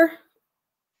are,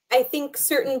 I think,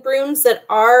 certain brooms that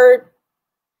are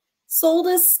sold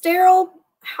as sterile.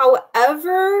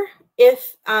 However,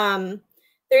 if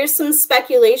there's some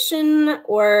speculation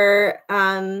or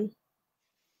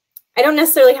I don't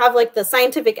necessarily have like the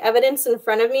scientific evidence in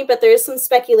front of me, but there is some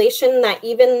speculation that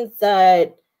even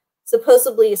the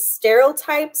supposedly sterile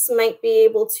types might be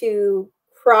able to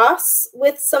cross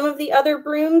with some of the other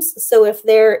brooms. So if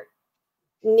they're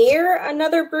near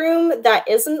another broom that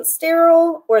isn't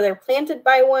sterile or they're planted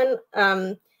by one,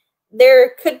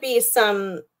 there could be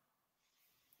some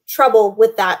trouble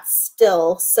with that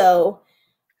still. So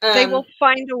they will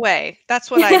find a way.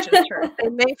 That's what I just heard. They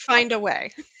may find a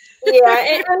way.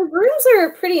 Yeah, and brooms are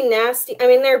a pretty nasty. I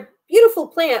mean, they're a beautiful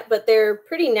plant, but they're a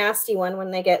pretty nasty one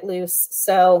when they get loose.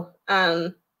 So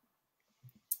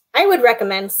I would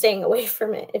recommend staying away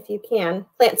from it if you can.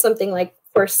 Plant something like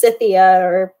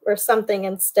forsythia or something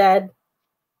instead.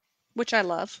 Which I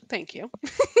love. Thank you.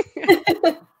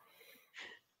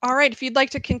 All right, if you'd like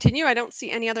to continue, I don't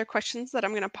see any other questions that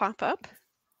I'm going to pop up.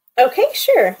 Okay,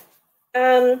 sure.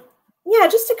 Yeah,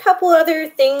 just a couple other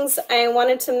things I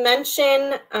wanted to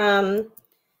mention.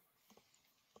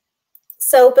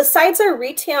 So besides our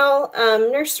retail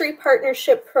nursery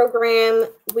partnership program,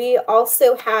 we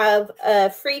also have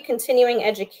a free continuing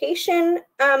education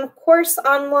course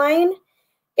online.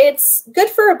 It's good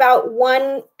for about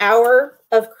 1 hour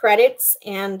of credits,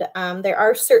 and there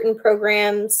are certain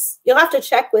programs. You'll have to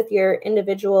check with your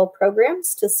individual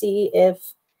programs to see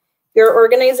if your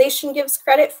organization gives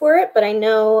credit for it, but I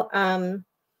know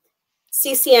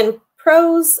CCN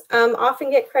pros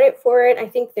often get credit for it. I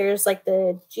think there's like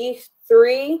the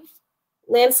G3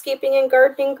 landscaping and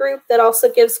gardening group that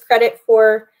also gives credit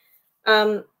for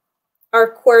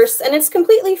our course, and it's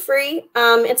completely free.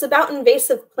 It's about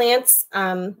invasive plants.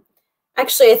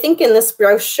 Actually, I think in this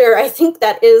brochure, I think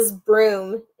that is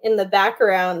broom in the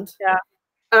background. Yeah.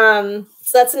 So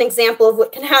that's an example of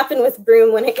what can happen with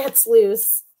broom when it gets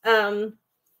loose.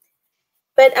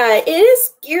 But it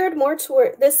is geared more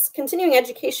toward, this continuing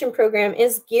education program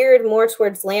is geared more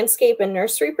towards landscape and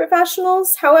nursery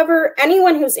professionals. However,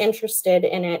 anyone who's interested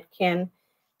in it can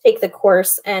take the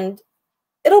course, and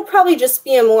it'll probably just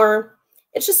be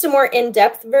it's just a more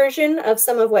in-depth version of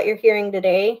some of what you're hearing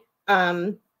today.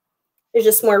 There's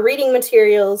just more reading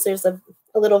materials. There's a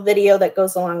a little video that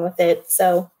goes along with it.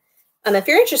 So if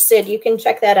you're interested, you can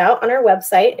check that out on our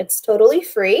website. It's totally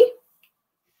free.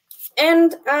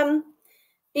 And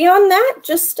beyond that,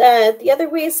 just the other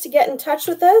ways to get in touch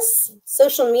with us,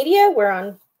 social media, we're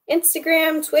on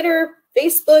Instagram, Twitter,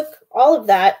 Facebook, all of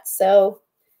that. So,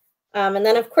 and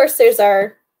then of course there's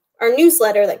our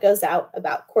newsletter that goes out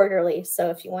about quarterly. So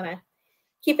if you want to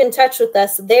keep in touch with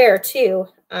us there too,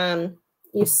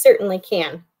 you certainly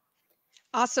can.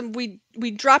 Awesome. We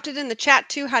dropped it in the chat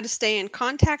too, how to stay in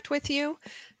contact with you.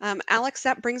 Alex,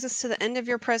 that brings us to the end of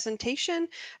your presentation.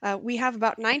 We have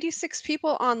about 96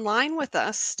 people online with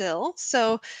us still.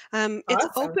 So Awesome.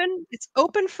 it's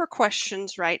open for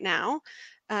questions right now.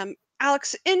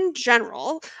 Alex, in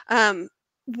general,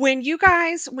 when you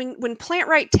guys, when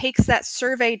PlantRight takes that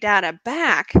survey data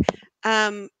back,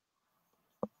 I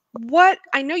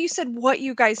know you said what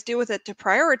you guys do with it to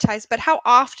prioritize, but how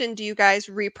often do you guys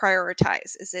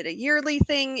reprioritize? Is it a yearly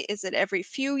thing? Is it every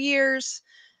few years?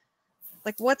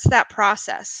 Like, what's that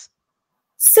process?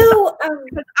 So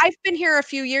I've been here a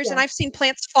few years and I've seen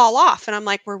plants fall off and I'm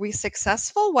like, were we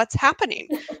successful? What's happening?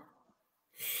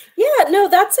 Yeah, no,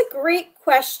 that's a great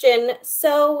question.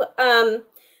 So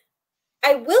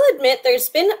I will admit there's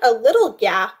been a little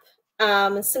gap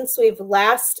since we've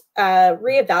last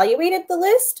reevaluated the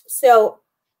list. So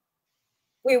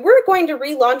we were going to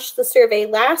relaunch the survey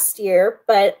last year,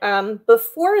 but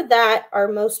before that, our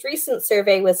most recent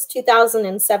survey was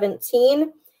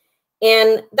 2017.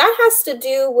 And that has to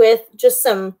do with just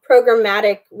some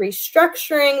programmatic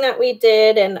restructuring that we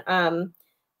did. And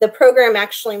the program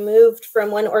actually moved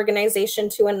from one organization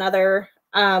to another.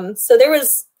 So there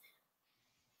was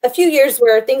a few years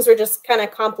where things were just kind of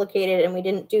complicated and we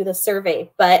didn't do the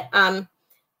survey. But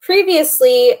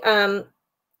previously, I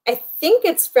think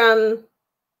it's from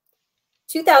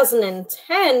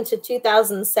 2010 to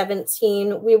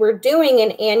 2017, we were doing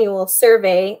an annual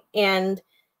survey and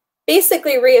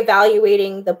basically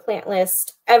reevaluating the plant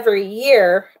list every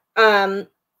year. And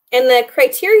the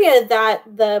criteria that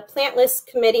the plant list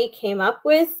committee came up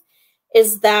with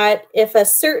is that if a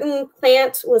certain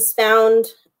plant was found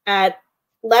at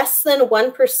less than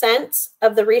 1%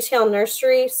 of the retail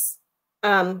nurseries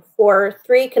for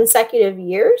 3 consecutive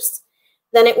years,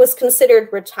 then it was considered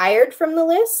retired from the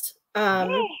list.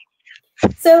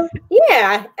 So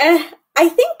yeah, I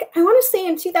think, I want to say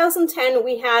in 2010,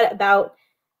 we had about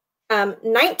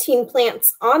 19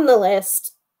 plants on the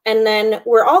list, and then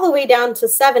we're all the way down to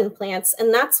 7 plants,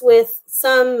 and that's with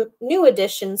some new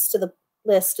additions to the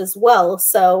list as well.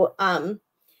 So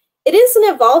it is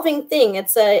an evolving thing.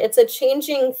 It's a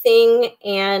changing thing,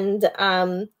 and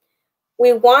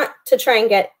we want to try and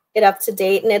get it up to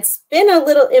date. And it's been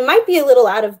it might be a little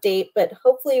out of date, but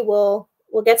hopefully we'll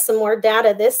get some more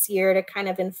data this year to kind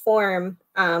of inform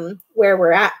where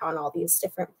we're at on all these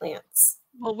different plants.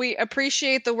 Well, we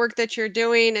appreciate the work that you're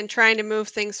doing and trying to move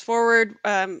things forward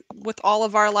with all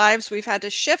of our lives. We've had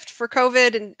to shift for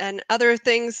COVID and other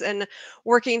things and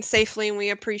working safely, and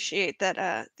we appreciate that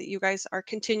that you guys are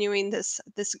continuing this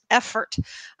effort.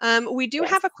 We do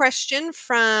have a question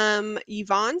from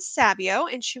Yvonne Sabio,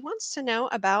 and she wants to know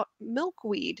about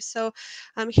milkweed. So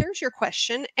here's your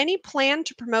question. Any plan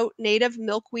to promote native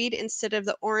milkweed instead of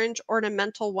the orange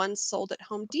ornamental ones sold at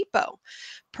Home Depot,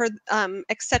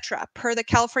 etc., per the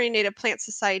California Native Plant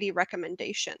Society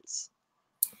recommendations?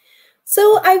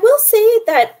 So I will say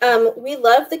that we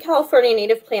love the California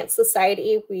Native Plant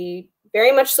Society. We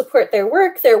very much support their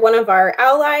work. They're one of our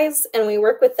allies and we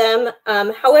work with them.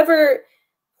 However,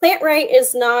 PlantRight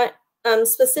is not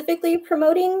specifically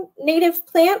promoting native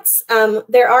plants.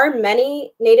 There are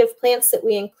many native plants that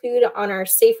we include on our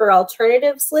safer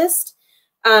alternatives list,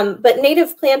 but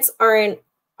native plants aren't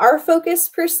our focus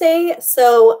per se.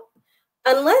 So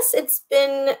unless it's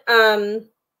been well,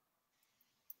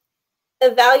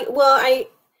 I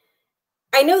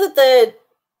know that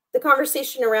the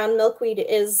conversation around milkweed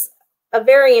is a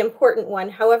very important one.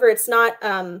 However, it's not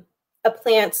a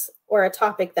plant or a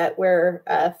topic that we're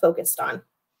focused on.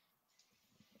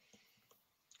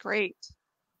 Great.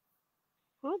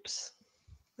 Oops.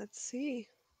 Let's see.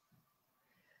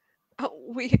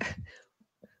 Oh,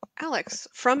 Alex,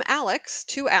 from Alex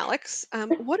to Alex,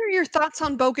 what are your thoughts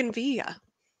on bougainvillea?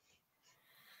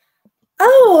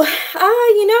 Oh,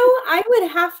 I would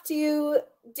have to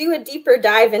do a deeper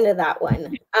dive into that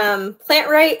one.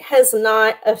 PlantRight has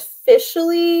not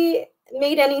officially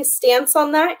made any stance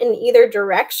on that in either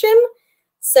direction.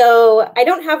 So I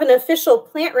don't have an official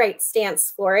PlantRight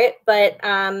stance for it, but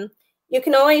you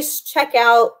can always check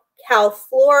out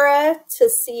CalFlora to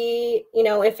see,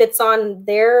 if it's on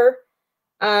their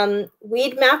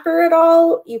weed mapper at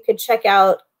all. You could check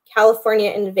out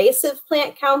California Invasive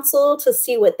Plant Council to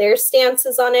see what their stance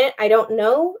is on it. I don't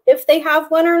know if they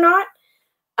have one or not,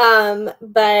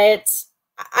 but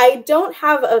I don't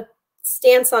have a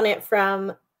stance on it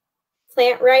from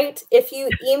PlantRight. If you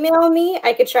email me,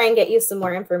 I could try and get you some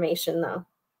more information, though.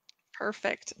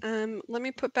 Perfect. Let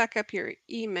me put back up your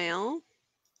email.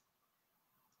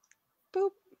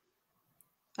 Boop.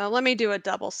 Oh, let me do a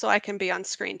double so I can be on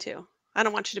screen too. I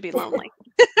don't want you to be lonely.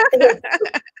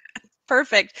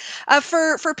 Perfect.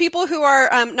 For people who are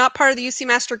not part of the UC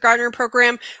Master Gardener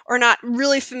program or not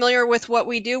really familiar with what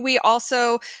we do, we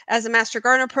also, as a Master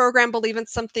Gardener program, believe in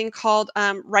something called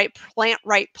Right Plant,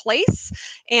 Right Place.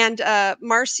 And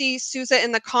Marcy Souza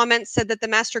in the comments said that the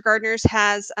Master Gardeners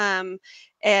has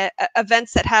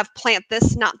events that have plant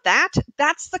this, not that.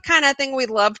 That's the kind of thing we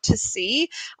love to see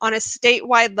on a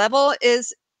statewide level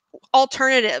is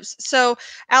alternatives. So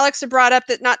Alex had brought up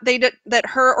that that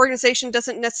her organization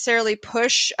doesn't necessarily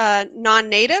push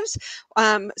non-natives.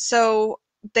 So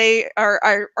they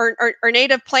are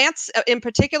native plants in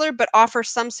particular, but offer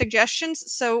some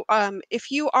suggestions. So if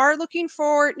you are looking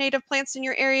for native plants in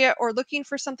your area or looking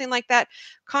for something like that,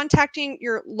 contacting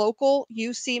your local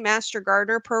UC Master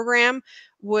Gardener program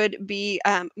would be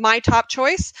my top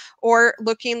choice, or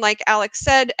looking, like Alex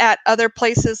said, at other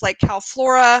places like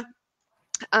CalFlora,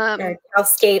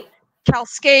 CalScape.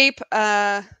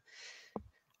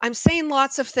 I'm saying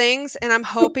lots of things, and I'm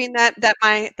hoping that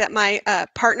my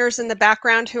partners in the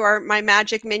background, who are my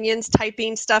magic minions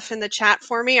typing stuff in the chat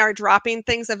for me, are dropping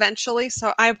things eventually.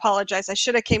 So I apologize. I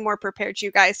should have came more prepared,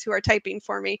 you guys who are typing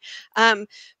for me.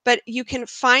 But you can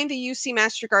find the UC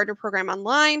Master Gardener program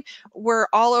online. We're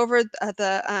all over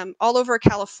all over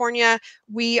California.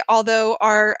 We, although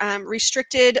are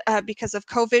restricted because of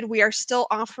COVID, we are still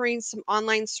offering some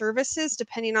online services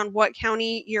depending on what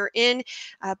county you're in.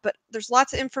 But there's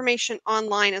lots of information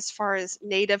online as far as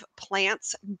native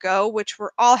plants go, which we're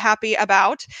all happy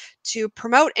about to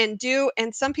promote and do.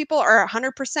 And some people are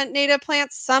 100% native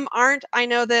plants, some aren't. I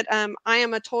know that I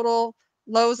am a total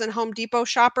Lowe's and Home Depot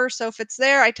shopper, so if it's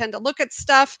there, I tend to look at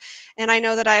stuff. And I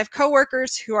know that I have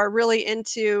coworkers who are really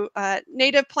into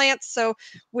native plants, so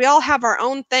we all have our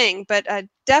own thing. But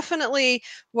definitely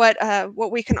what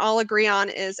we can all agree on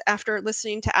is, after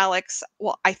listening to Alex,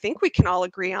 well, I think we can all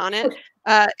agree on it,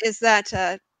 is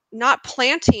that not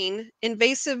planting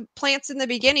invasive plants in the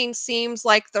beginning seems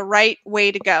like the right way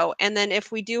to go. And then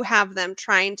if we do have them,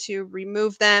 trying to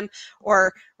remove them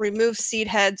or remove seed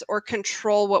heads or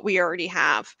control what we already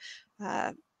have.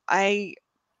 I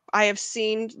have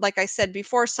seen, like I said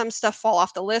before, some stuff fall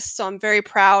off the list. So I'm very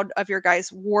proud of your guys'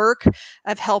 work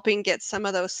of helping get some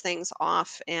of those things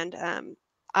off. And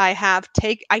I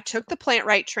took the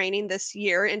PlantRight training this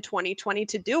year in 2020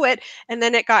 to do it, and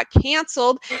then it got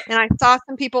canceled. And I saw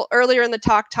some people earlier in the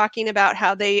talk talking about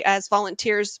how they, as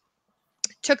volunteers,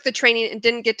 took the training and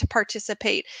didn't get to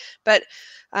participate. But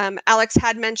Alex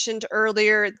had mentioned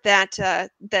earlier that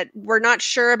that we're not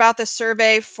sure about the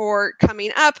survey for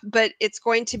coming up, but it's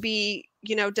going to be,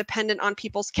 dependent on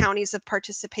people's counties of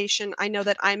participation. I know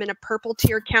that I'm in a purple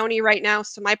tier county right now,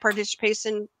 so my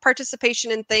participation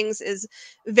in things is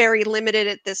very limited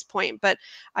at this point. But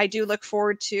I do look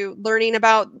forward to learning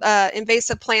about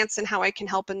invasive plants and how I can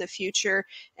help in the future.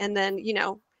 And then,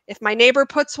 if my neighbor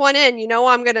puts one in,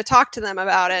 I'm going to talk to them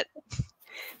about it.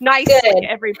 Nicely, good.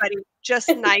 Everybody, just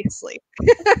nicely.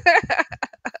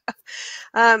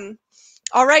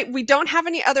 All right, we don't have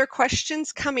any other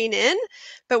questions coming in,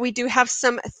 but we do have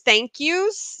some thank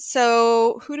yous.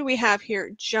 So who do we have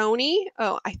here? Joni.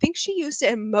 Oh, I think she used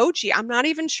an emoji. I'm not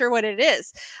even sure what it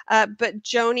is. But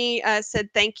Joni said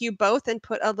thank you both and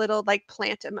put a little like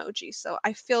plant emoji. So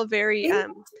I feel very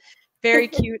very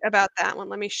cute about that one.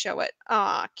 Let me show it.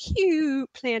 Ah,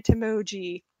 cute plant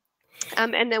emoji.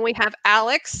 And then we have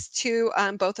Alex, to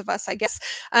both of us, I guess,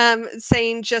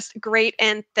 saying just great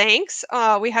and thanks.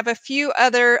 We have a few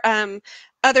other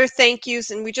thank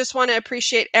yous, and we just want to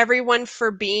appreciate everyone for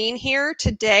being here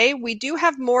today. We do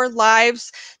have more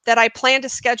lives that I plan to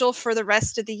schedule for the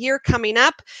rest of the year coming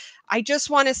up. I just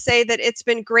want to say that it's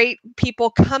been great, people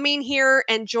coming here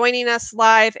and joining us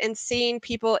live and seeing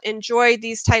people enjoy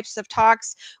these types of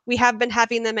talks. We have been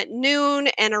having them at noon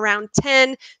and around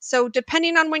 10. So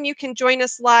depending on when you can join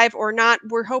us live or not,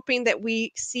 we're hoping that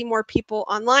we see more people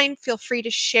online. Feel free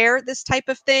to share this type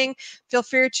of thing. Feel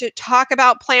free to talk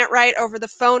about PlantRight over the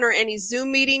phone or any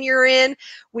Zoom meeting you're in.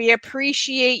 We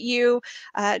appreciate you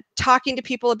talking to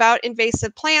people about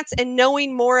invasive plants and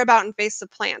knowing more about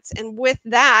invasive plants. And with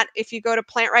that, if you go to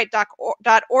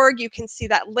plantright.org, you can see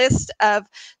that list of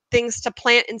things to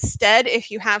plant instead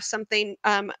if you have something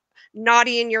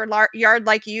naughty in your yard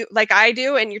like I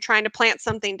do, and you're trying to plant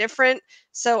something different.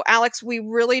 So Alex, we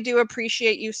really do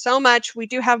appreciate you so much. We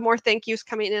do have more thank yous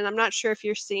coming in. I'm not sure if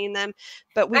you're seeing them,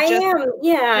 but we I just am,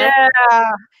 yeah.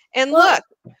 yeah. And Well,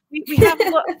 look, we have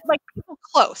like people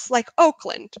close, like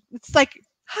Oakland. It's like,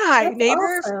 hi, that's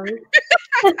neighbor. awesome.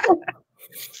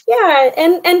 Yeah,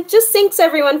 and just thanks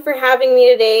everyone for having me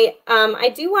today.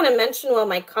 I do want to mention while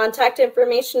my contact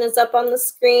information is up on the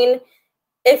screen,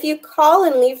 if you call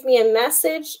and leave me a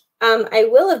message, I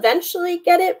will eventually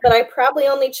get it, but I probably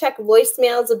only check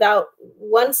voicemails about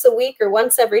once a week or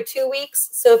once every 2 weeks.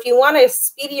 So if you want a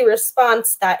speedy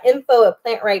response, that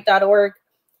info@plantright.org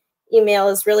email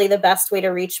is really the best way to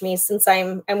reach me, since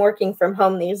I'm working from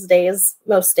home these days,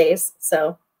 most days.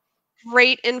 So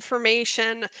Great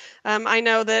information. I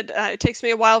know that it takes me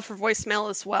a while for voicemail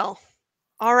as well.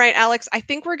 All right, Alex, I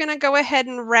think we're going to go ahead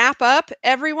and wrap up.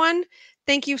 Everyone,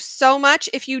 thank you so much.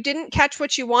 If you didn't catch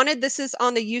what you wanted, this is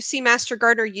on the UC Master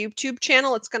Gardener YouTube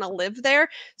channel. It's going to live there.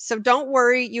 So don't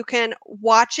worry. You can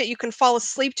watch it. You can fall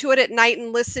asleep to it at night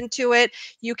and listen to it.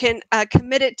 You can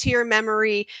commit it to your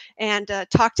memory and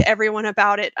talk to everyone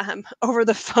about it over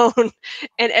the phone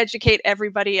and educate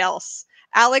everybody else.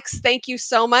 Alex, thank you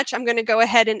so much. I'm going to go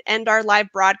ahead and end our live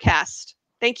broadcast.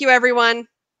 Thank you, everyone.